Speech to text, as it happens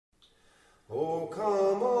O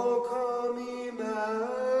come, Emmanuel,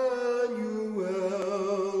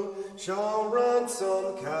 shall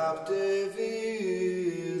ransom captive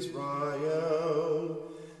Israel,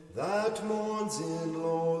 that mourns in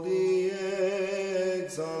lowly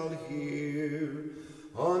exile here,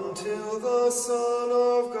 until the Son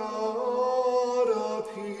of God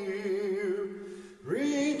appear.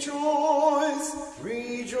 Rejoice,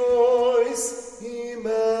 rejoice,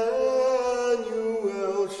 Emmanuel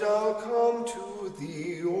shall come to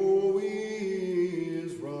thee, O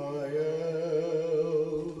Israel.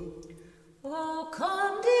 O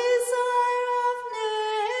come, desire of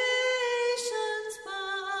nations,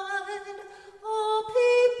 bind all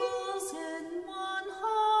peoples in one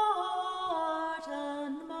heart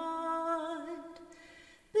and mind.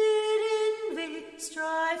 Bid envy,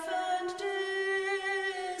 strife, and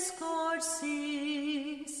discord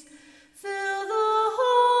cease. Fill the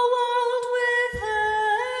whole world with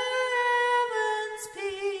heaven's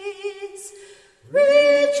peace.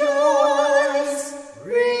 Rejoice,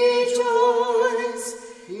 rejoice,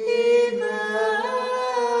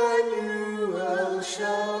 Emmanuel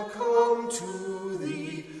shall come to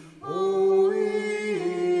thee, O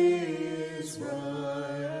Israel.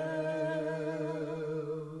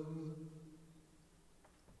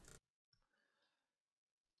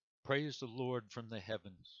 Praise the Lord from the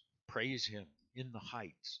heavens. Praise him in the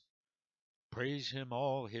heights. Praise him,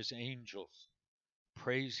 all his angels.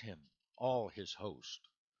 Praise him, all his host.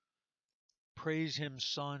 Praise him,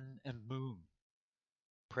 sun and moon.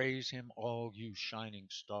 Praise him, all you shining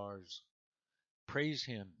stars. Praise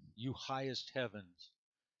him, you highest heavens,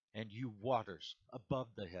 and you waters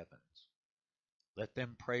above the heavens. Let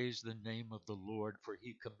them praise the name of the Lord, for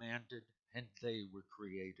he commanded, and they were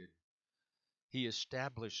created. He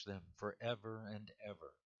established them forever and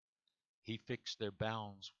ever. He fixed their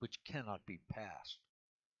bounds, which cannot be passed.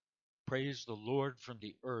 Praise the Lord from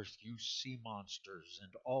the earth, you sea monsters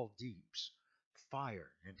and all deeps,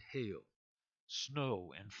 fire and hail,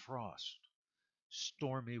 snow and frost,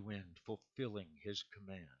 stormy wind fulfilling his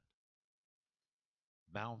command.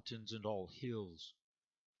 Mountains and all hills,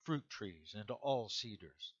 fruit trees and all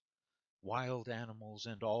cedars, wild animals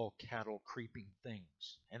and all cattle, creeping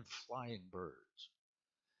things and flying birds,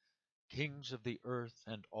 kings of the earth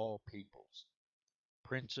and all peoples,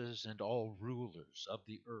 princes and all rulers of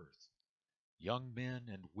the earth, young men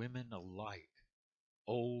and women alike,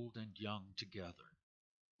 old and young together.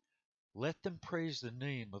 Let them praise the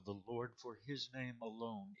name of the Lord, for his name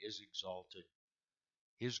alone is exalted.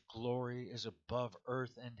 His glory is above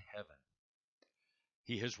earth and heaven.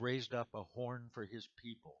 He has raised up a horn for his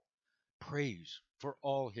people, praise for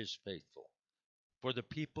all his faithful, for the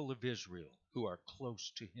people of Israel who are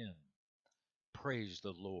close to him. Praise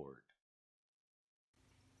the Lord.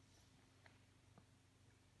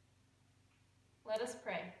 Let us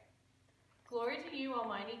pray. Glory to you,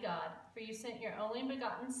 Almighty God, for you sent your only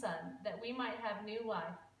begotten Son, that we might have new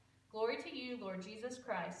life. Glory to you, Lord Jesus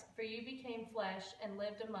Christ, for you became flesh and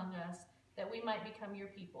lived among us, that we might become your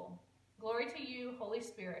people. Glory to you, Holy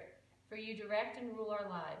Spirit, for you direct and rule our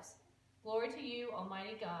lives. Glory to you,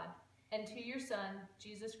 Almighty God, and to your Son,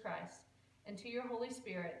 Jesus Christ, and to your Holy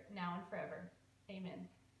Spirit, now and forever. Amen.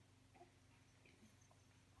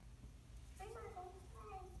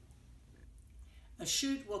 A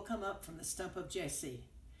shoot will come up from the stump of Jesse.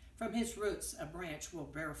 From his roots a branch will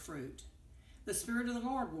bear fruit. The Spirit of the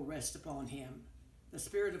Lord will rest upon him, the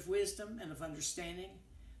Spirit of wisdom and of understanding,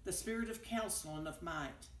 the Spirit of counsel and of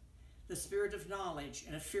might, the Spirit of knowledge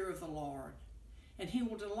and of fear of the Lord. And he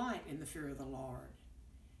will delight in the fear of the Lord.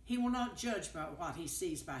 He will not judge by what he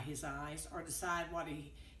sees by his eyes, or decide what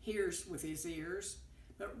he hears with his ears,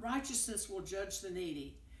 but righteousness will judge the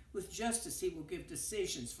needy. With justice he will give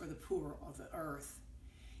decisions for the poor of the earth.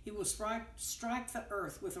 He will strike the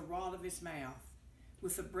earth with the rod of his mouth.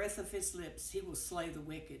 With the breath of his lips he will slay the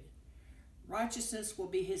wicked. Righteousness will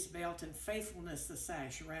be his belt, and faithfulness the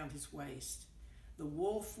sash around his waist. The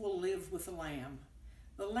wolf will live with the lamb.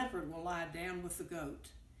 The leopard will lie down with the goat.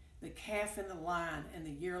 The calf and the lion and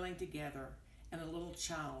the yearling together, and a little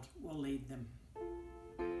child will lead them.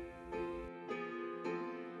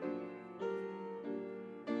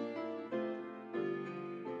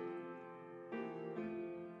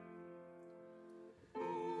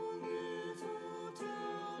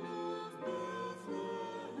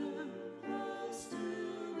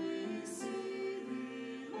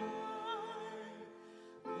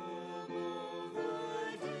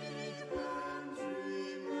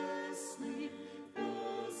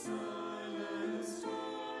 Silent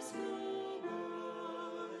stars go by.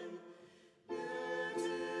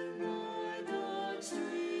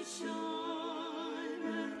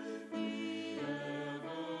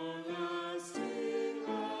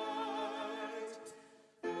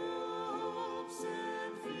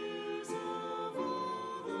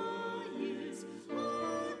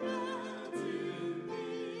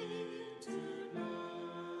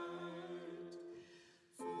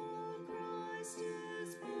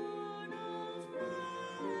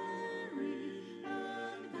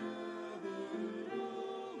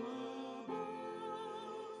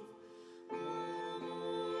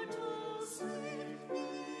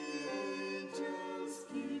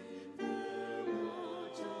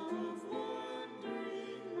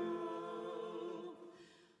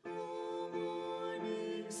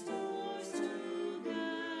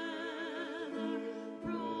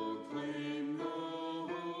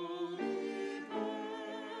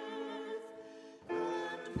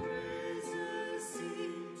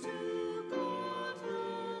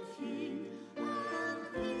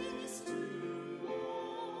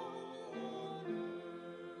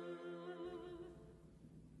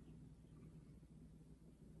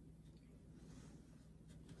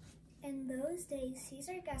 those days,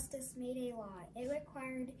 Caesar Augustus made a law. It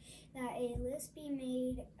required that a list be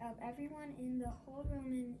made of everyone in the whole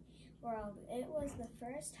Roman world. It was the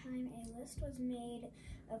first time a list was made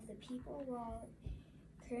of the people while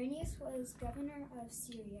Quirinius was governor of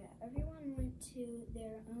Syria. Everyone went to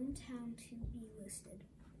their own town to be listed.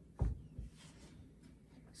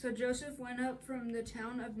 So Joseph went up from the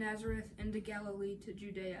town of Nazareth into Galilee to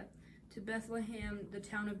Judea, to Bethlehem, the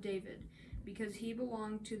town of David, because he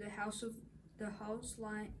belonged to the house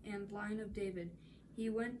and line of David. He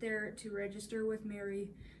went there to register with Mary,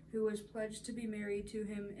 who was pledged to be married to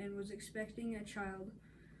him and was expecting a child.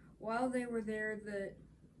 While they were there,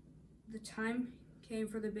 the time came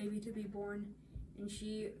for the baby to be born, and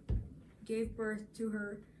she gave birth to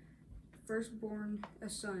her firstborn, a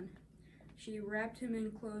son. She wrapped him in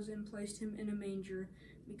clothes and placed him in a manger,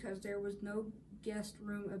 because there was no guest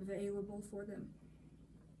room available for them.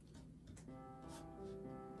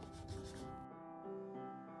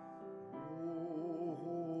 O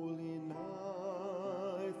holy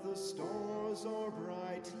night, the stars are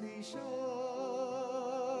brightly shining.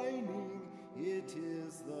 It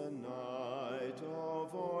is the night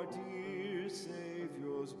of our dear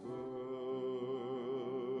Savior's birth.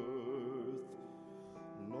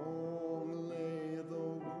 Long lay the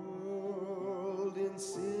world in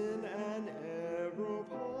sin and error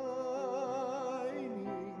pining,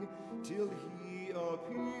 till he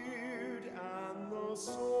appeared and the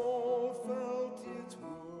soul felt its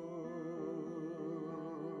worth.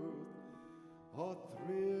 A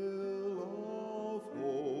thrill of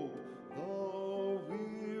hope, the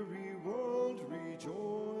weary world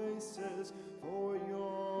rejoices, for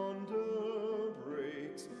yonder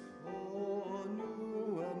breaks a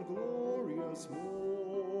new and glorious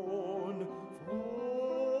morn. Fall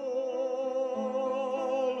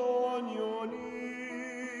on your knees,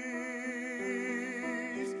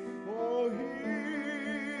 oh,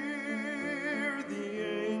 hear the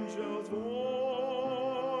angels' voices,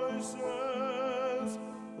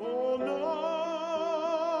 oh,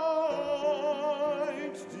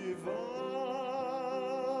 night divine,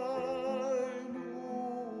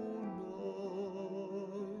 oh,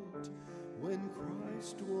 night when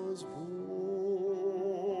Christ was born.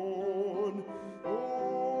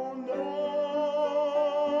 Oh, night,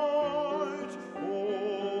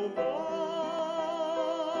 oh,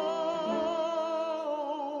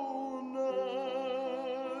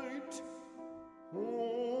 night,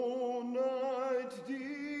 oh, night divine.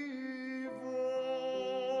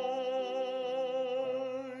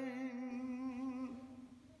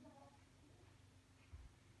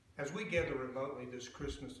 As we gather remotely this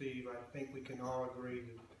Christmas Eve, I think we can all agree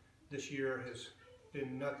that this year has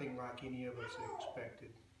been nothing like any of us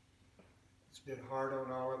expected. It's been hard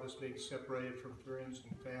on all of us being separated from friends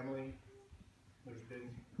and family. There's been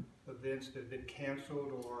events that have been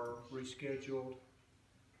canceled or rescheduled.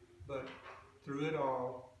 But through it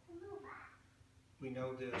all, we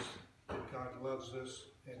know this, that God loves us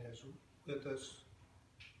and is with us,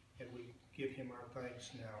 and we give him our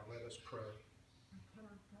thanks now. Let us pray.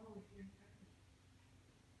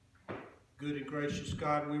 Good and gracious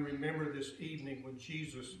God, we remember this evening when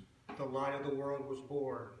Jesus, the light of the world, was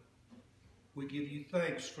born. We give you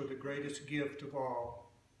thanks for the greatest gift of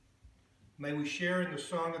all. May we share in the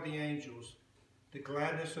song of the angels, the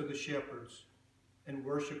gladness of the shepherds, and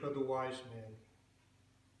worship of the wise men.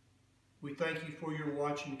 We thank you for your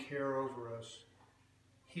watching care over us.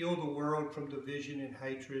 Heal the world from division and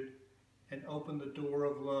hatred, and open the door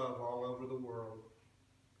of love all over the world.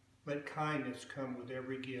 Let kindness come with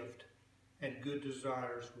every gift, and good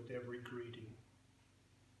desires with every greeting.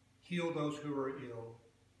 Heal those who are ill.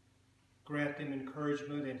 Grant them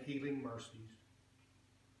encouragement and healing mercies.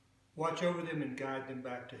 Watch over them and guide them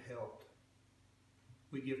back to health.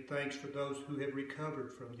 We give thanks for those who have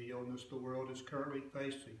recovered from the illness the world is currently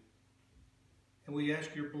facing. And we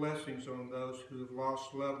ask your blessings on those who have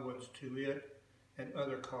lost loved ones to it and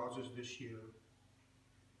other causes this year.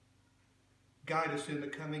 Guide us in the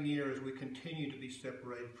coming year as we continue to be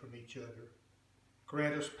separated from each other.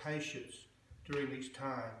 Grant us patience during these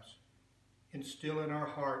times. Instill in our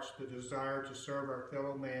hearts the desire to serve our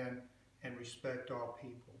fellow man and respect all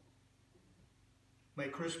people. May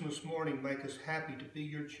Christmas morning make us happy to be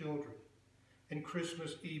your children, and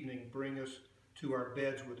Christmas evening bring us to our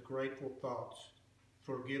beds with grateful thoughts,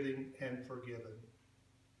 forgiving and forgiven.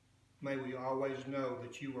 May we always know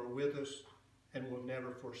that you are with us and will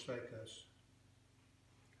never forsake us.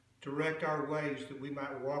 Direct our ways that we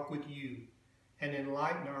might walk with you, and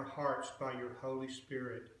enlighten our hearts by your Holy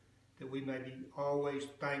Spirit, that we may be always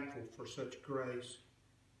thankful for such grace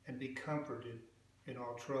and be comforted in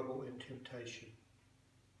all trouble and temptation.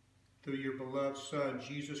 through your beloved Son,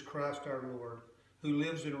 Jesus Christ our Lord, who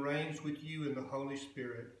lives and reigns with you in the Holy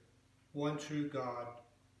Spirit, one true God,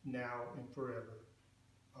 now and forever.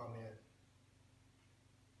 Amen.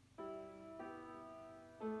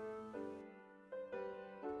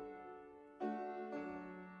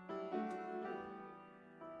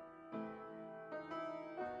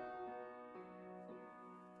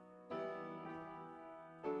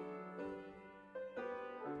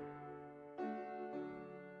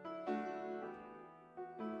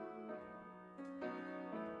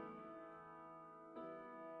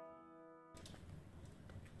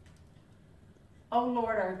 O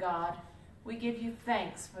Lord our God, we give you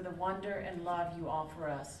thanks for the wonder and love you offer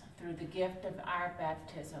us through the gift of our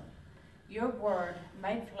baptism. Your word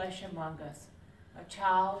made flesh among us, a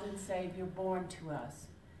child and Savior born to us,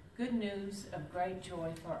 good news of great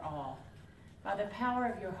joy for all. By the power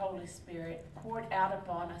of your Holy Spirit poured out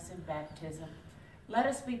upon us in baptism, let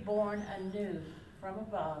us be born anew from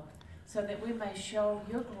above, so that we may show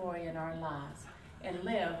your glory in our lives and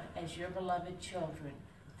live as your beloved children,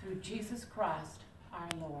 through Jesus Christ our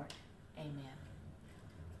Lord. Amen.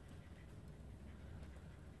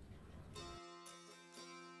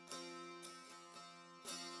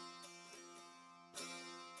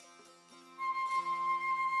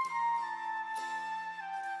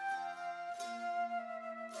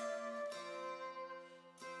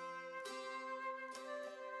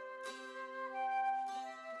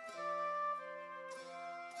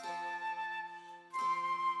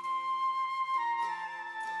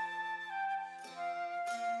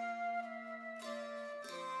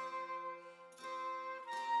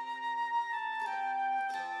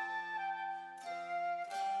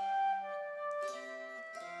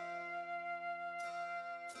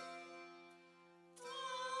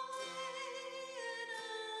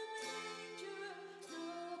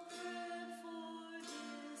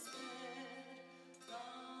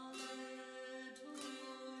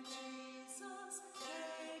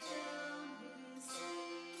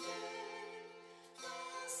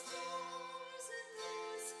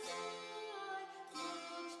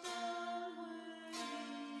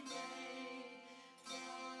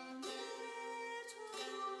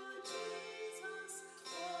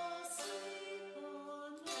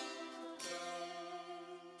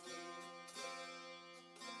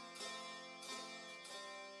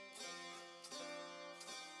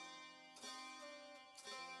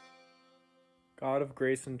 God of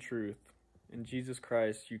grace and truth, in Jesus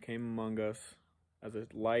Christ you came among us as a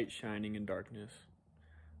light shining in darkness.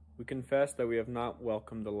 We confess that we have not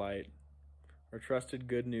welcomed the light, or trusted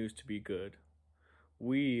good news to be good.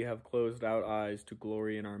 We have closed our eyes to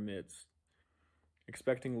glory in our midst,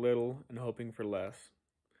 expecting little and hoping for less.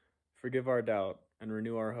 Forgive our doubt and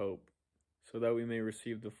renew our hope, so that we may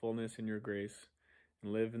receive the fullness in your grace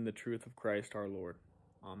and live in the truth of Christ our Lord.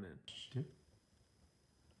 Amen.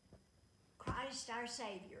 Christ our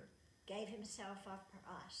Savior gave himself up for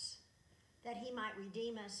us, that he might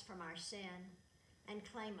redeem us from our sin and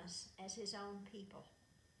claim us as his own people.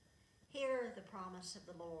 Hear the promise of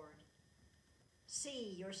the Lord.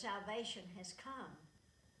 See, your salvation has come.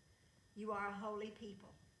 You are a holy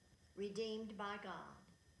people, redeemed by God,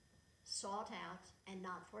 sought out and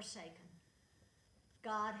not forsaken.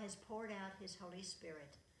 God has poured out his Holy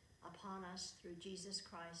Spirit upon us through Jesus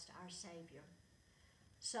Christ our Savior,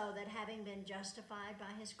 so that having been justified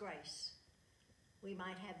by his grace, we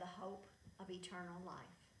might have the hope of eternal life.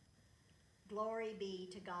 Glory be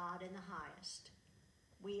to God in the highest.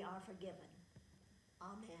 We are forgiven.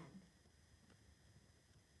 Amen.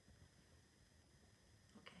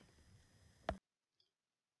 Okay.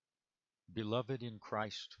 Beloved in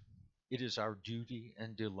Christ, it is our duty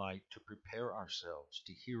and delight to prepare ourselves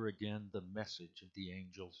to hear again the message of the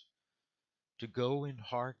angels, to go in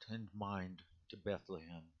heart and mind to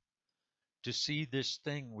Bethlehem, to see this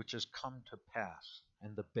thing which has come to pass,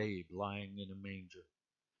 and the babe lying in a manger.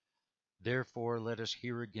 Therefore let us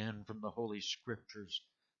hear again from the Holy Scriptures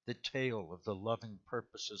the tale of the loving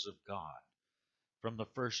purposes of God, from the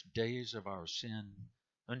first days of our sin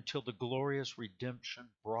until the glorious redemption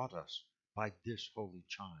brought us by this holy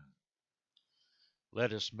child.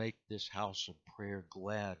 Let us make this house of prayer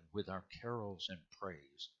glad with our carols and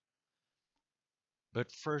praise. But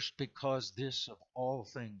first, because this of all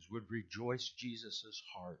things would rejoice Jesus'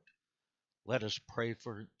 heart, let us pray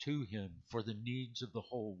to him for the needs of the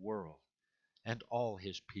whole world and all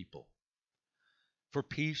his people. For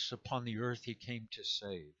peace upon the earth he came to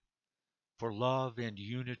save. For love and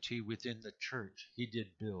unity within the church he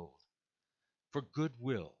did build. For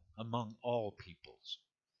goodwill among all peoples.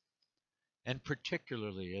 And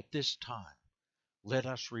particularly at this time, let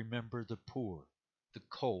us remember the poor, the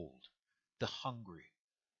cold, the hungry,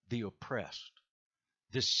 the oppressed,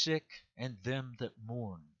 the sick and them that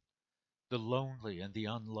mourn, the lonely and the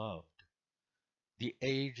unloved, the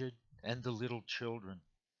aged and the little children,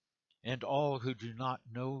 and all who do not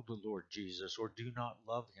know the Lord Jesus or do not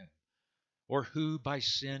love him, or who by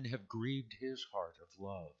sin have grieved his heart of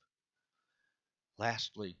love.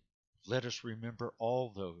 Lastly, let us remember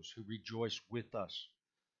all those who rejoice with us,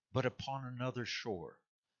 but upon another shore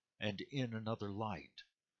and in another light,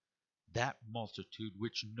 that multitude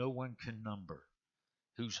which no one can number,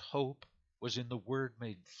 whose hope was in the Word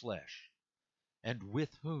made flesh, and with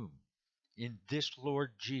whom, in this Lord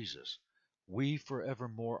Jesus, we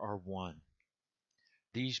forevermore are one.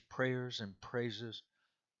 These prayers and praises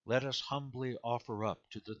let us humbly offer up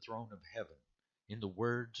to the throne of heaven in the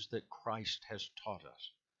words that Christ has taught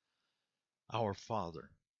us. Our Father,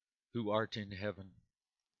 who art in heaven,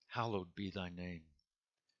 hallowed be thy name.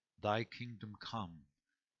 Thy kingdom come,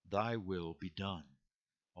 thy will be done,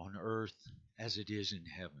 on earth as it is in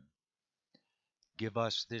heaven. Give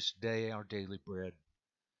us this day our daily bread,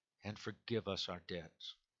 and forgive us our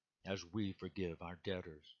debts, as we forgive our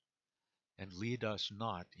debtors. And lead us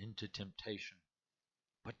not into temptation,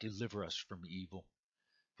 but deliver us from evil.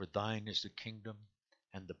 For thine is the kingdom,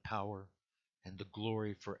 and the power, and the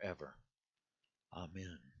glory forever.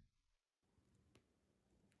 Amen.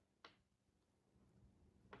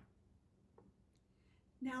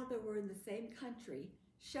 Now there were in the same country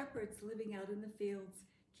shepherds living out in the fields,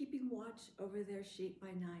 keeping watch over their sheep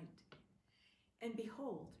by night. And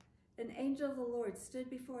behold, an angel of the Lord stood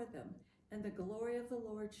before them, and the glory of the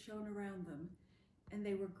Lord shone around them, and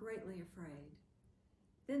they were greatly afraid.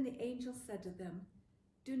 Then the angel said to them,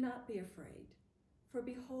 "Do not be afraid, for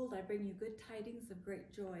behold, I bring you good tidings of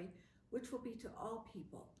great joy, which will be to all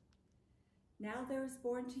people. Now there is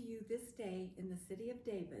born to you this day in the city of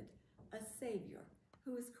David a Savior,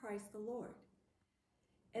 who is Christ the Lord.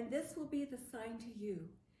 And this will be the sign to you.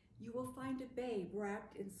 You will find a babe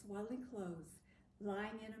wrapped in swaddling clothes,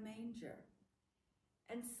 lying in a manger."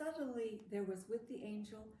 And suddenly there was with the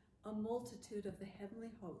angel a multitude of the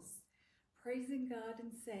heavenly hosts, praising God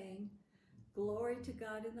and saying, "Glory to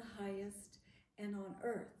God in the highest, and on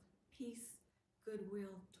earth peace,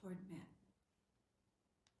 goodwill toward men."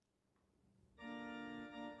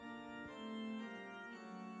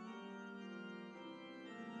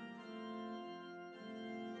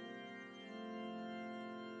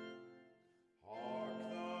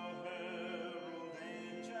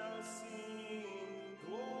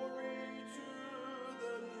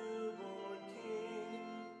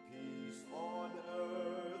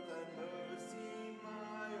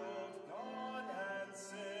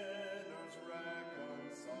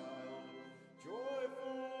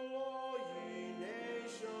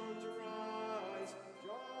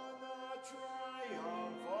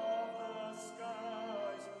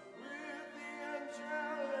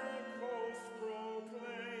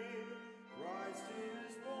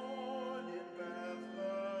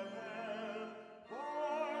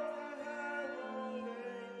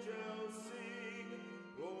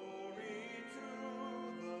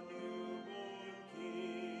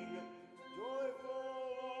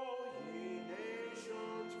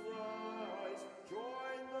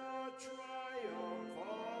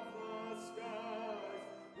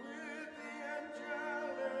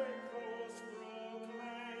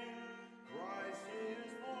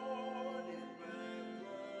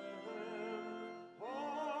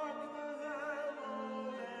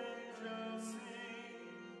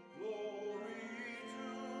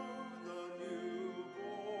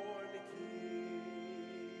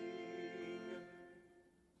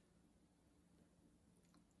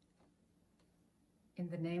 In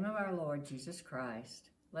the name of our Lord Jesus Christ,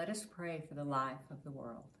 let us pray for the life of the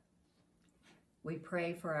world. We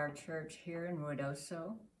pray for our church here in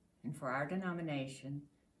Ruidoso, and for our denomination,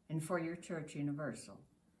 and for your church universal.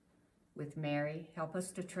 With Mary, help us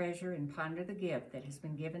to treasure and ponder the gift that has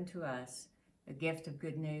been given to us, a gift of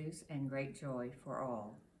good news and great joy for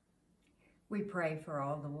all. We pray for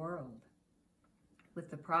all the world. With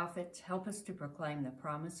the prophets, help us to proclaim the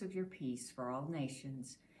promise of your peace for all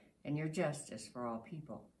nations and your justice for all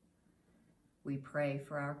people. We pray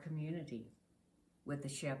for our community. With the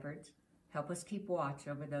shepherds, help us keep watch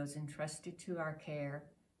over those entrusted to our care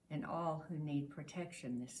and all who need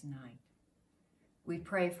protection this night. We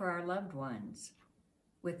pray for our loved ones.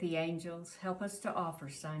 With the angels, help us to offer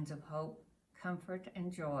signs of hope, comfort,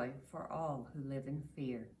 and joy for all who live in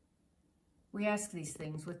fear. We ask these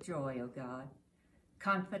things with joy, O God,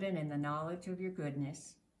 confident in the knowledge of your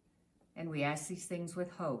goodness, and we ask these things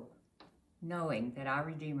with hope, knowing that our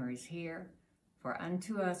Redeemer is here, For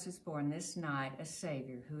unto us is born this night a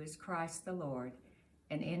Savior, who is Christ the Lord,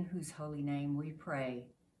 and in whose holy name we pray.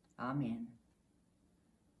 Amen.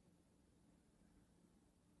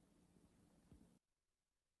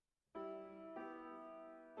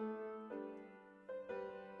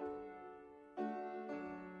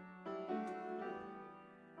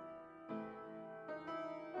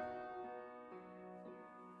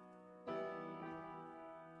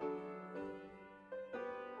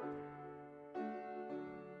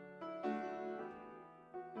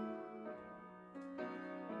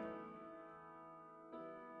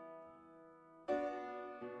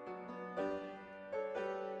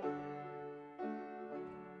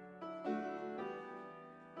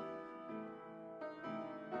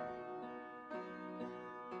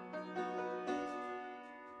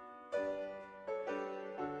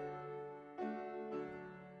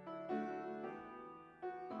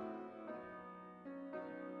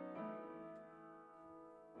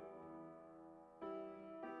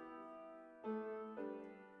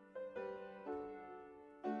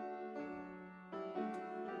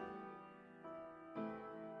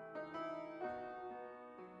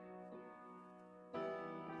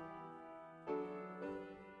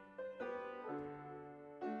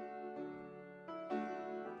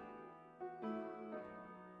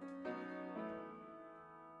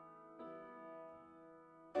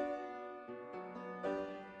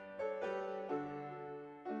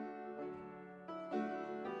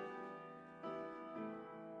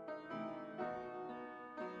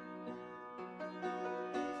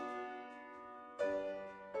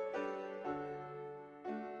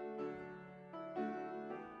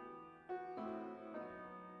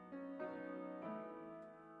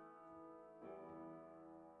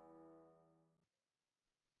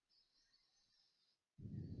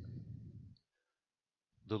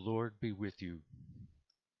 The Lord be with you.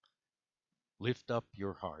 Lift up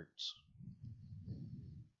your hearts.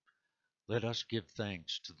 Let us give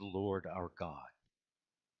thanks to the Lord our God.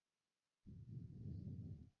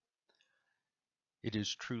 It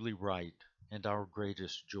is truly right and our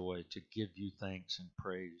greatest joy to give you thanks and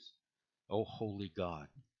praise, O holy God,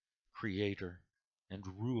 Creator and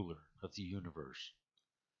ruler of the universe.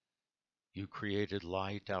 You created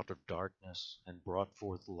light out of darkness and brought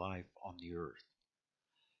forth life on the earth.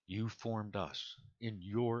 You formed us in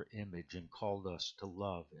your image and called us to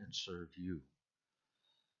love and serve you.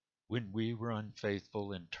 When we were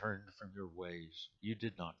unfaithful and turned from your ways, you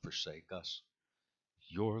did not forsake us.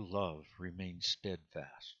 Your love remained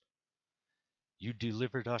steadfast. You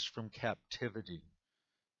delivered us from captivity,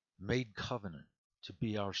 made covenant to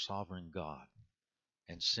be our sovereign God,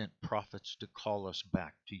 and sent prophets to call us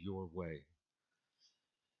back to your way.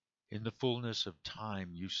 In the fullness of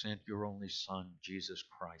time, you sent your only Son, Jesus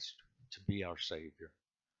Christ, to be our Savior.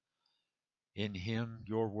 In him,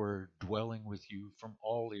 your word, dwelling with you from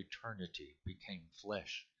all eternity, became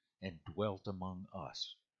flesh and dwelt among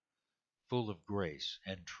us, full of grace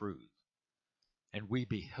and truth, and we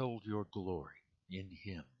beheld your glory in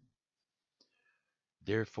him.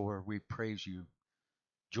 Therefore we praise you,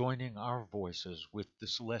 joining our voices with the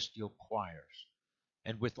celestial choirs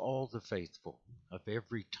and with all the faithful of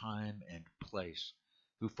every time and place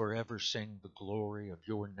who forever sing the glory of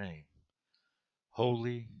your name.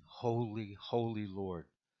 Holy, holy, holy Lord,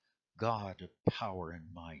 God of power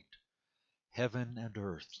and might. Heaven and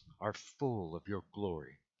earth are full of your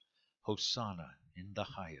glory. Hosanna in the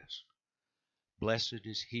highest. Blessed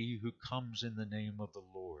is he who comes in the name of the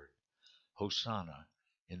Lord. Hosanna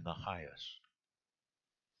in the highest.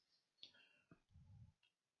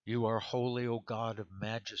 You are holy, O God of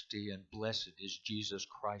majesty, and blessed is Jesus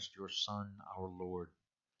Christ, your Son, our Lord.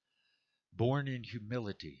 Born in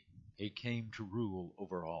humility, he came to rule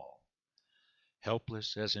over all.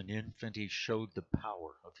 Helpless as an infant, he showed the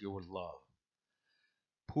power of your love.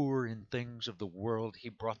 Poor in things of the world, he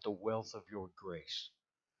brought the wealth of your grace.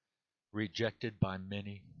 Rejected by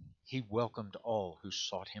many, he welcomed all who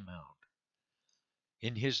sought him out.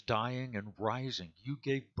 In his dying and rising, you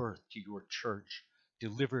gave birth to your church,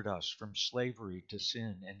 delivered us from slavery to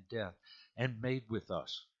sin and death, and made with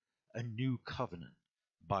us a new covenant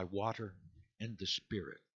by water and the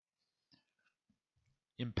Spirit.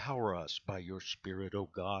 Empower us by your Spirit, O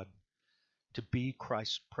God, to be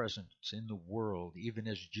Christ's presence in the world, even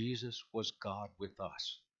as Jesus was God with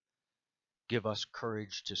us. Give us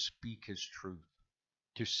courage to speak his truth,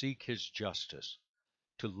 to seek his justice,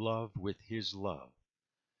 to love with his love,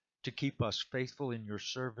 to keep us faithful in your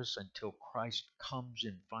service until Christ comes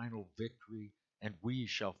in final victory, and we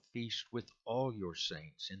shall feast with all your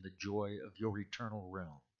saints in the joy of your eternal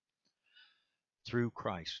realm. Through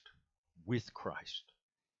Christ, with Christ,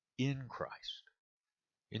 in Christ,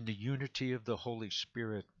 In the unity of the Holy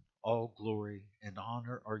Spirit, all glory and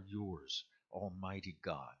honor are yours, Almighty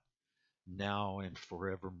God, now and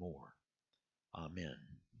forevermore. Amen.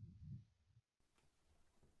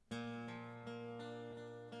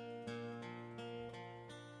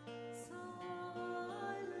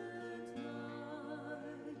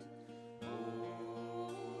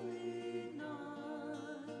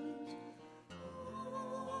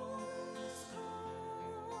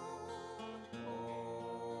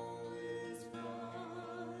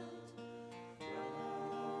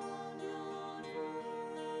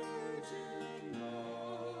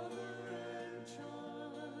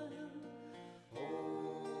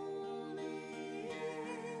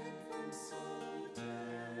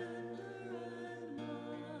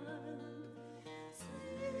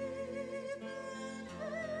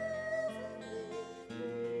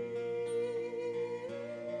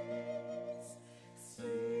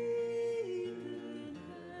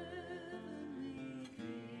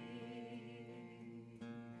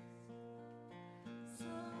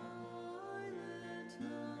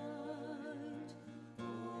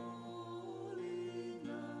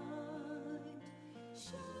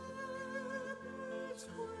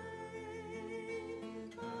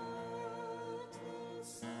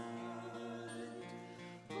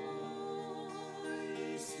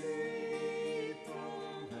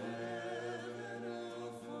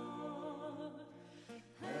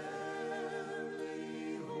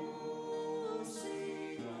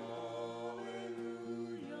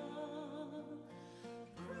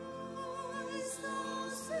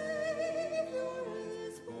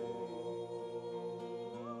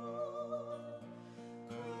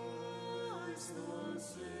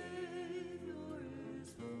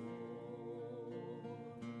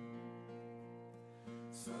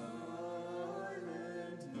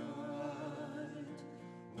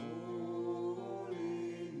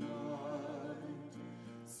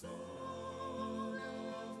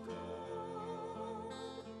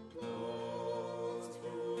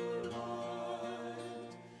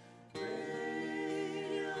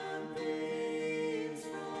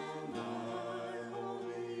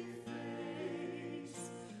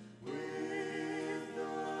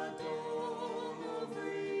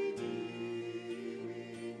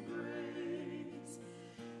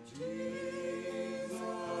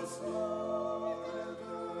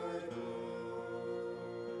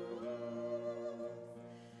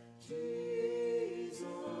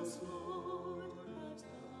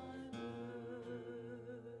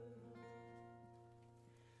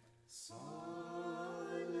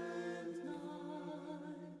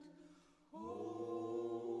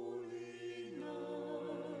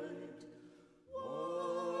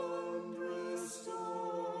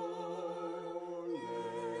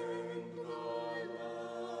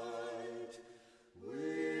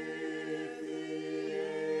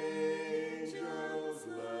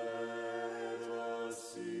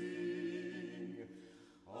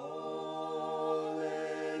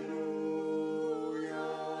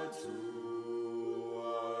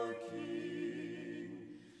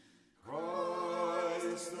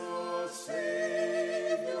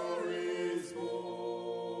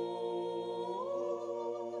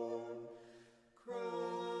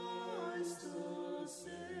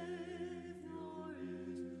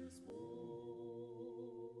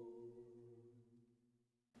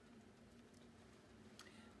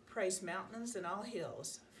 Praise mountains and all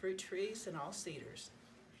hills, fruit trees and all cedars,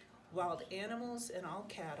 wild animals and all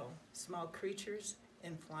cattle, small creatures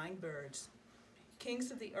and flying birds,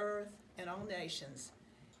 kings of the earth and all nations,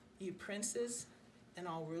 you princes and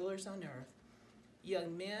all rulers on earth,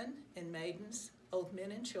 young men and maidens, old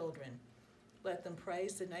men and children, let them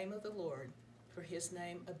praise the name of the Lord, for his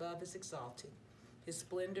name above is exalted. His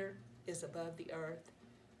splendor is above the earth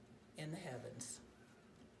and the heavens.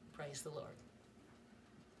 Praise the Lord.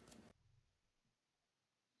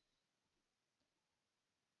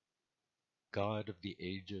 God of the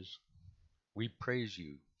ages, we praise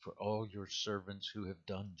you for all your servants who have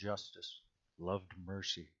done justice, loved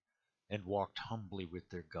mercy, and walked humbly with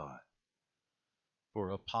their God. For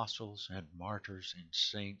apostles and martyrs and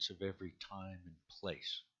saints of every time and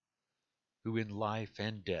place, who in life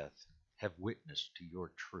and death have witnessed to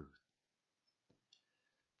your truth.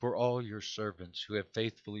 For all your servants who have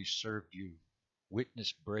faithfully served you,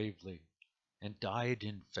 witnessed bravely, and died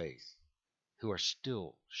in faith, who are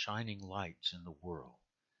still shining lights in the world,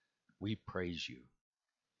 we praise you.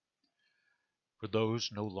 For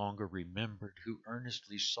those no longer remembered who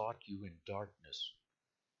earnestly sought you in darkness,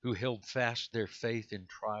 who held fast their faith in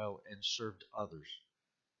trial and served others,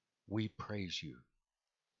 we praise you.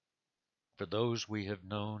 For those we have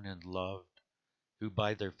known and loved, who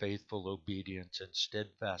by their faithful obedience and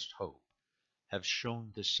steadfast hope have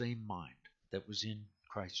shown the same mind that was in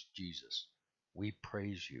Christ Jesus, we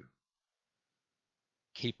praise you.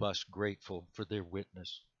 Keep us grateful for their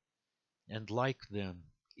witness, and like them,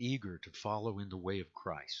 eager to follow in the way of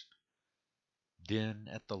Christ. Then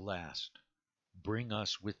at the last, bring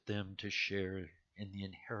us with them to share in the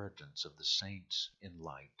inheritance of the saints in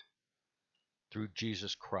light. Through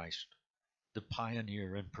Jesus Christ, the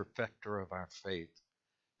pioneer and perfecter of our faith,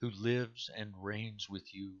 who lives and reigns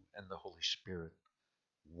with you and the Holy Spirit,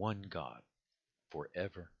 one God,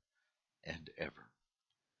 forever and ever.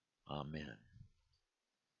 Amen.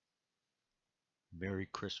 Merry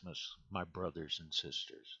Christmas, my brothers and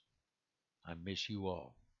sisters. I miss you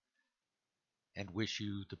all and wish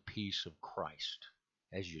you the peace of Christ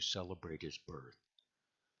as you celebrate his birth.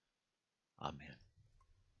 Amen.